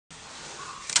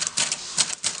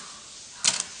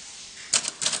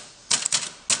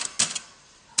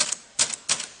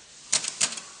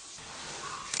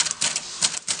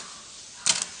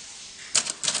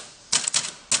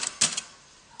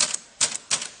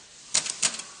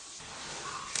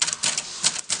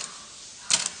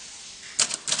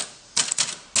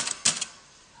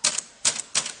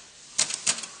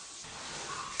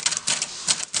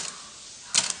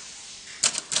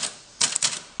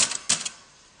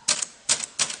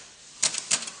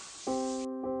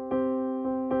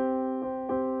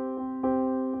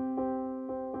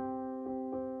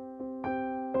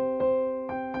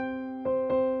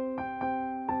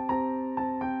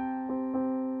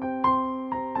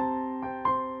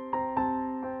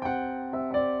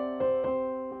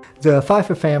The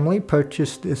Pfeiffer family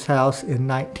purchased this house in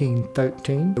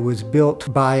 1913. It was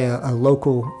built by a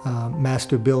local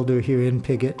master builder here in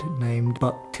Piggott named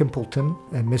Buck Templeton,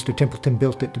 and Mr. Templeton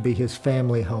built it to be his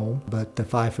family home, but the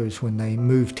Pfeiffers, when they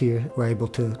moved here, were able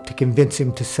to convince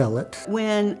him to sell it.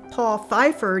 When Paul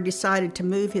Pfeiffer decided to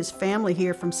move his family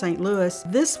here from St. Louis,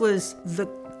 this was the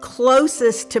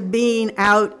closest to being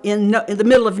out in the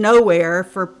middle of nowhere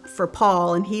for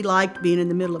Paul, and he liked being in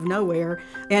the middle of nowhere.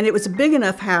 And it was a big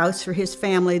enough house for his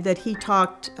family that he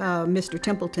talked Mr.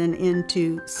 Templeton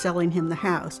into selling him the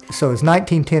house. So it was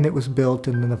 1910 it was built,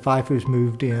 and then the Pfeiffers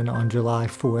moved in on July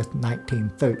 4th,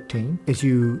 1913. As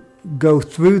you go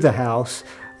through the house,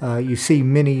 you see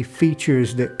many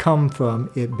features that come from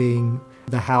it being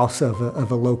the house of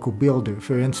a local builder.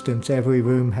 For instance, every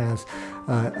room has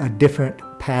a different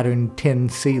patterned tin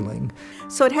ceiling.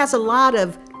 So it has a lot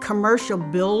of commercial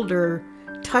builder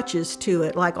touches to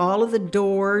it, like all of the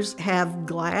doors have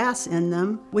glass in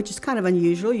them, which is kind of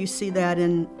unusual. You see that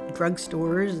in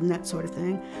drugstores and that sort of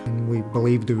thing. And we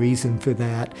believe the reason for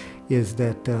that is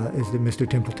that Mr.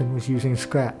 Templeton was using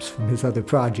scraps from his other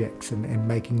projects and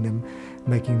making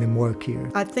them work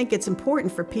here. I think it's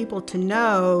important for people to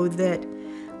know that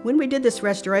when we did this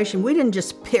restoration, we didn't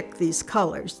just pick these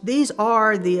colors. These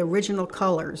are the original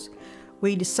colors.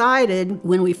 We decided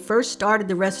when we first started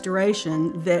the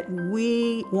restoration that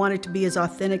we wanted to be as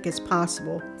authentic as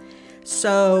possible.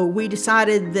 So we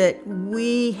decided that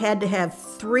we had to have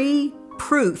 3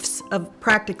 proofs of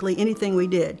practically anything we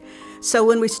did. So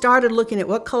when we started looking at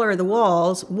what color are the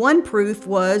walls, one proof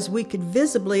was we could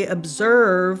visibly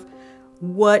observe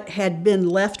what had been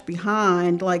left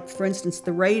behind, like for instance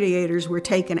the radiators were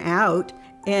taken out,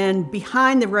 and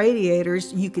behind the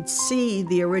radiators you could see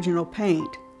the original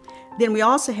paint. Then we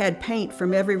also had paint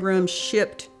from every room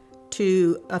shipped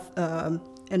to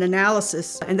an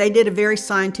analysis, and they did a very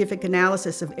scientific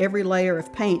analysis of every layer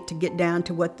of paint to get down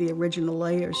to what the original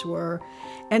layers were.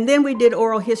 And then we did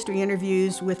oral history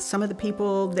interviews with some of the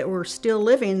people that were still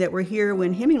living that were here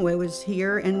when Hemingway was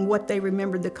here and what they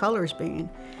remembered the colors being.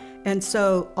 And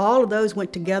so all of those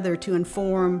went together to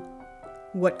inform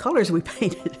what colors we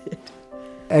painted it.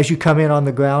 As you come in on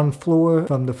the ground floor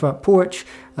from the front porch,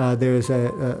 there's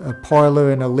a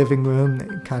parlor and a living room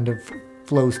that kind of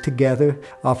flows together.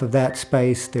 Off of that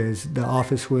space, there's the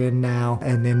office we're in now,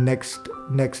 and then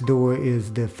next door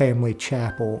is the family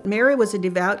chapel. Mary was a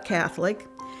devout Catholic.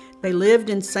 They lived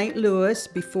in St. Louis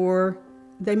before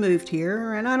they moved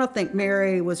here, and I don't think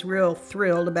Mary was real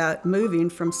thrilled about moving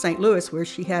from St. Louis, where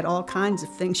she had all kinds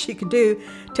of things she could do,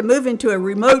 to move into a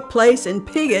remote place in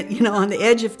Piggott, you know, on the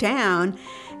edge of town.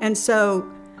 And so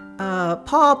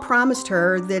Paul promised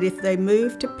her that if they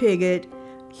moved to Piggott,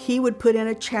 he would put in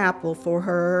a chapel for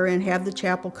her and have the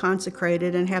chapel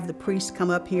consecrated and have the priest come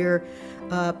up here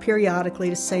periodically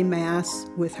to say Mass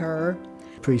with her.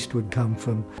 The priest would come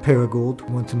from Paragould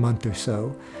once a month or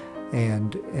so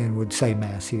and would say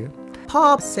Mass here.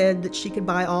 Paul said that she could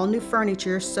buy all new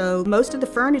furniture, so most of the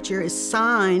furniture is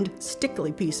signed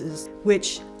stickly pieces,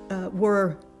 which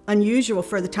were unusual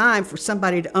for the time for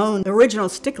somebody to own the original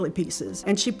stickly pieces.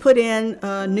 And she put in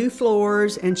new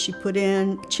floors, and she put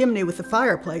in a chimney with a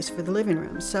fireplace for the living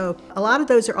room. So a lot of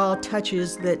those are all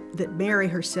touches that Mary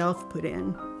herself put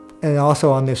in. And also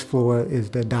on this floor is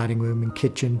the dining room and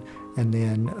kitchen, and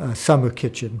then a summer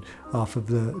kitchen off of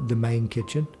the main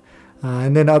kitchen.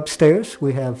 And then upstairs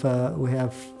we have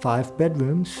 5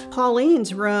 bedrooms.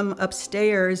 Pauline's room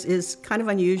upstairs is kind of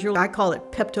unusual. I call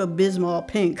it Pepto-Bismol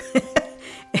pink.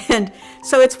 And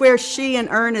so it's where she and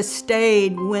Ernest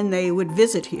stayed when they would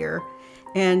visit here.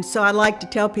 And so I like to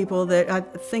tell people that I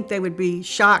think they would be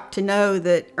shocked to know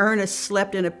that Ernest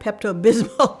slept in a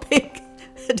Pepto-Bismol pink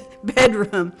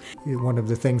bedroom. One of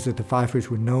the things that the Pfeiffers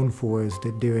were known for is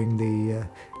that during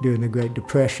the Great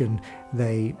Depression,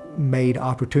 they made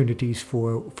opportunities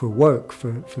for work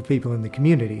for people in the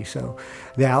community. So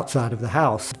the outside of the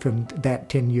house, from that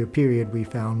 10-year period, we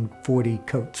found 40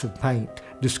 coats of paint.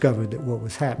 Discovered that what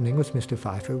was happening was Mr.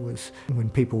 Pfeiffer was, when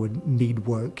people would need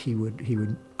work, he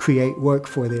would create work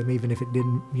for them, even if it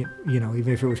didn't,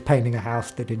 even if it was painting a house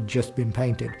that had just been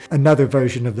painted. Another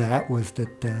version of that was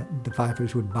that the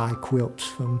Pfeiffers would buy quilts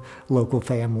from local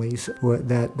families.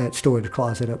 That storage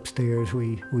closet upstairs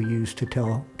we used to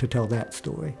tell that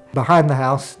story. Behind the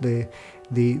house, the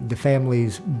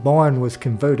family's barn was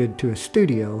converted to a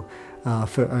studio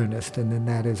for Ernest, and then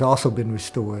that has also been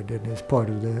restored and is part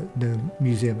of the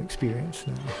museum experience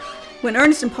now. When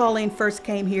Ernest and Pauline first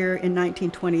came here in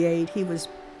 1928, he was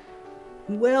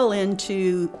well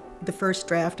into the first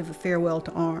draft of A Farewell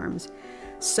to Arms.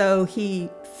 So he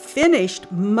finished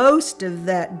most of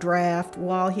that draft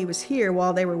while he was here,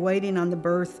 while they were waiting on the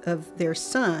birth of their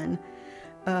son.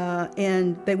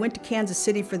 And they went to Kansas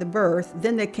City for the birth.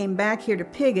 Then they came back here to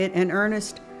Piggott, and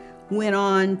Ernest went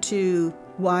on to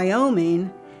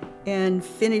Wyoming and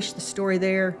finished the story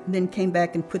there, then came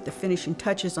back and put the finishing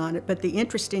touches on it. But the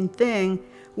interesting thing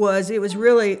was it was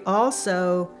really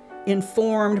also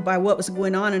informed by what was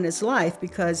going on in his life,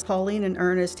 because Pauline and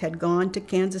Ernest had gone to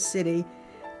Kansas City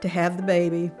to have the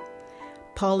baby.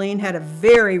 Pauline had a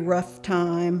very rough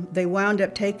time. They wound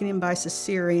up taking him by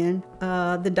cesarean.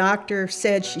 The doctor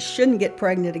said she shouldn't get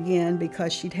pregnant again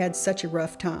because she'd had such a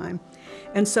rough time.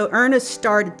 And so Ernest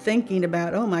started thinking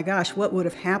about, oh my gosh, what would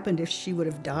have happened if she would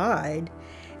have died?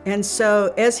 And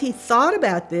so as he thought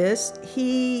about this,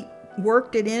 he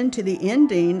worked it into the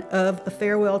ending of A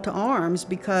Farewell to Arms,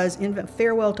 because in A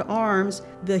Farewell to Arms,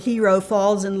 the hero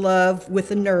falls in love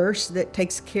with a nurse that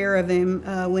takes care of him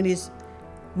when he's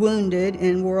wounded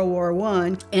in World War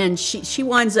I. And she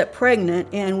winds up pregnant,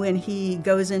 and when he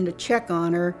goes in to check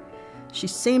on her, she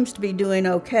seems to be doing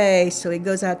okay, so he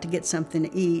goes out to get something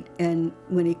to eat, and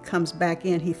when he comes back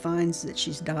in, he finds that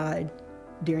she's died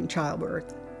during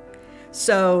childbirth.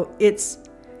 So it's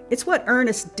what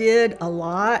Ernest did a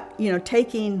lot, you know,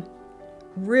 taking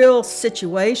real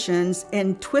situations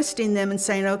and twisting them and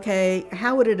saying, okay,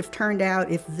 how would it have turned out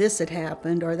if this had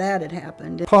happened or that had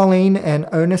happened? Pauline and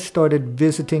Ernest started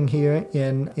visiting here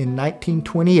in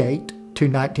 1928 to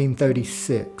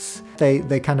 1936.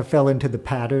 They kind of fell into the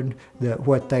pattern that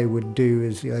what they would do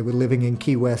is, they were living in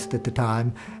Key West at the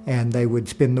time, and they would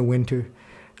spend the winter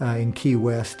in Key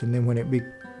West, and then when it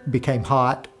became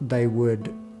hot, they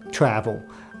would travel.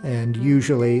 And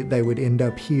usually they would end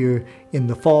up here in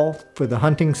the fall for the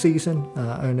hunting season.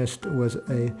 Ernest was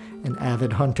an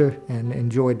avid hunter and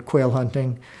enjoyed quail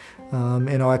hunting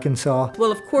in Arkansas.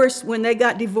 Well, of course, when they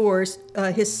got divorced,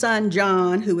 his son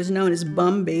John, who was known as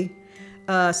Bumby,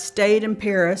 stayed in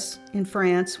Paris, in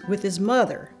France, with his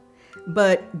mother.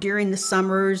 But during the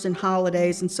summers and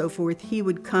holidays and so forth, he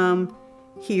would come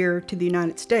here to the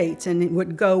United States and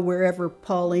would go wherever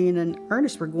Pauline and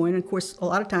Ernest were going. And of course, a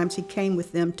lot of times he came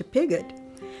with them to Piggott.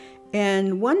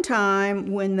 And one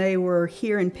time when they were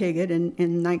here in Piggott in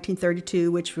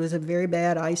 1932, which was a very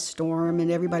bad ice storm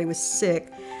and everybody was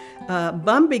sick,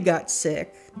 Bumby got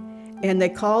sick, and they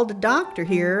called a doctor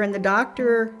here, and the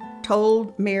doctor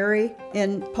told Mary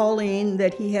and Pauline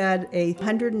that he had a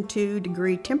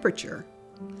 102-degree temperature.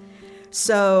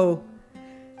 So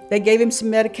they gave him some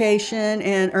medication,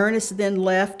 and Ernest then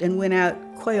left and went out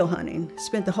quail hunting,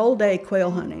 spent the whole day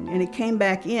quail hunting. And he came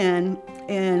back in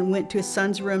and went to his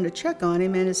son's room to check on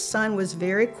him, and his son was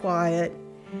very quiet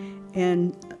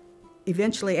and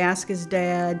eventually asked his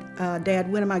dad,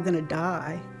 Dad, when am I going to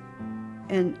die?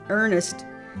 And Ernest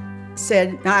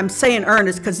said, now I'm saying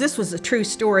Ernest because this was a true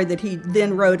story that he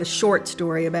then wrote a short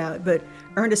story about, but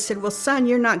Ernest said, well, son,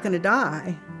 you're not going to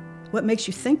die. What makes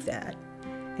you think that?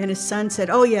 And his son said,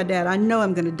 oh yeah, Dad, I know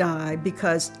I'm going to die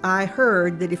because I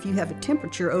heard that if you have a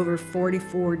temperature over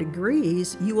 44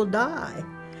 degrees, you will die.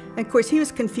 And of course, he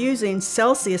was confusing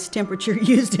Celsius temperature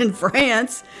used in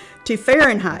France to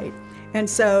Fahrenheit. And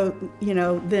so, you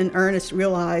know, then Ernest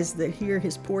realized that here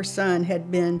his poor son had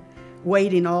been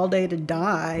waiting all day to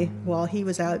die while he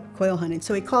was out quail hunting.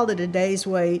 So he called it A Day's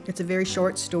Wait. It's a very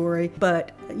short story,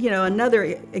 but, you know, another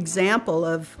example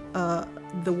of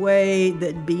the way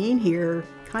that being here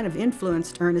kind of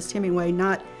influenced Ernest Hemingway,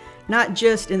 not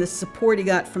just in the support he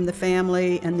got from the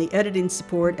family and the editing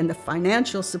support and the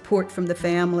financial support from the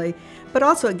family, but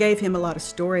also it gave him a lot of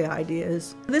story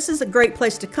ideas. This is a great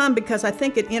place to come because I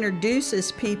think it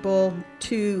introduces people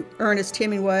to Ernest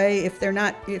Hemingway if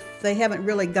they haven't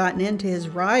really gotten into his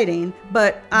writing.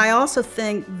 But I also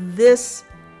think this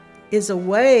is a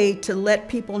way to let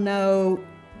people know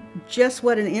just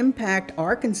what an impact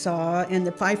Arkansas and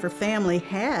the Pfeiffer family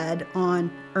had on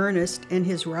Ernest and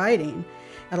his writing.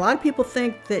 A lot of people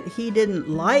think that he didn't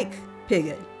like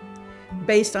Piggott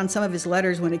based on some of his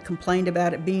letters when he complained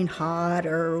about it being hot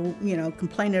or, you know,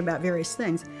 complaining about various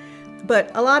things. But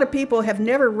a lot of people have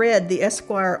never read the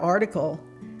Esquire article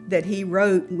that he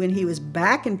wrote when he was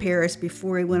back in Paris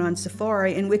before he went on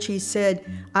safari, in which he said,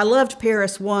 I loved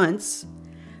Paris once,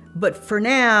 but for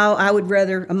now, I would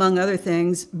rather, among other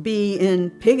things, be in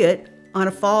Piggott on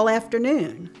a fall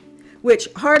afternoon, which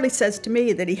hardly says to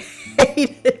me that he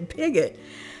hated Piggott.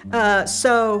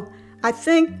 So I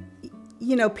think,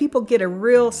 you know, people get a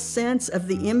real sense of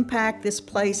the impact this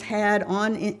place had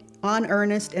on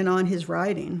Ernest and on his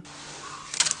writing.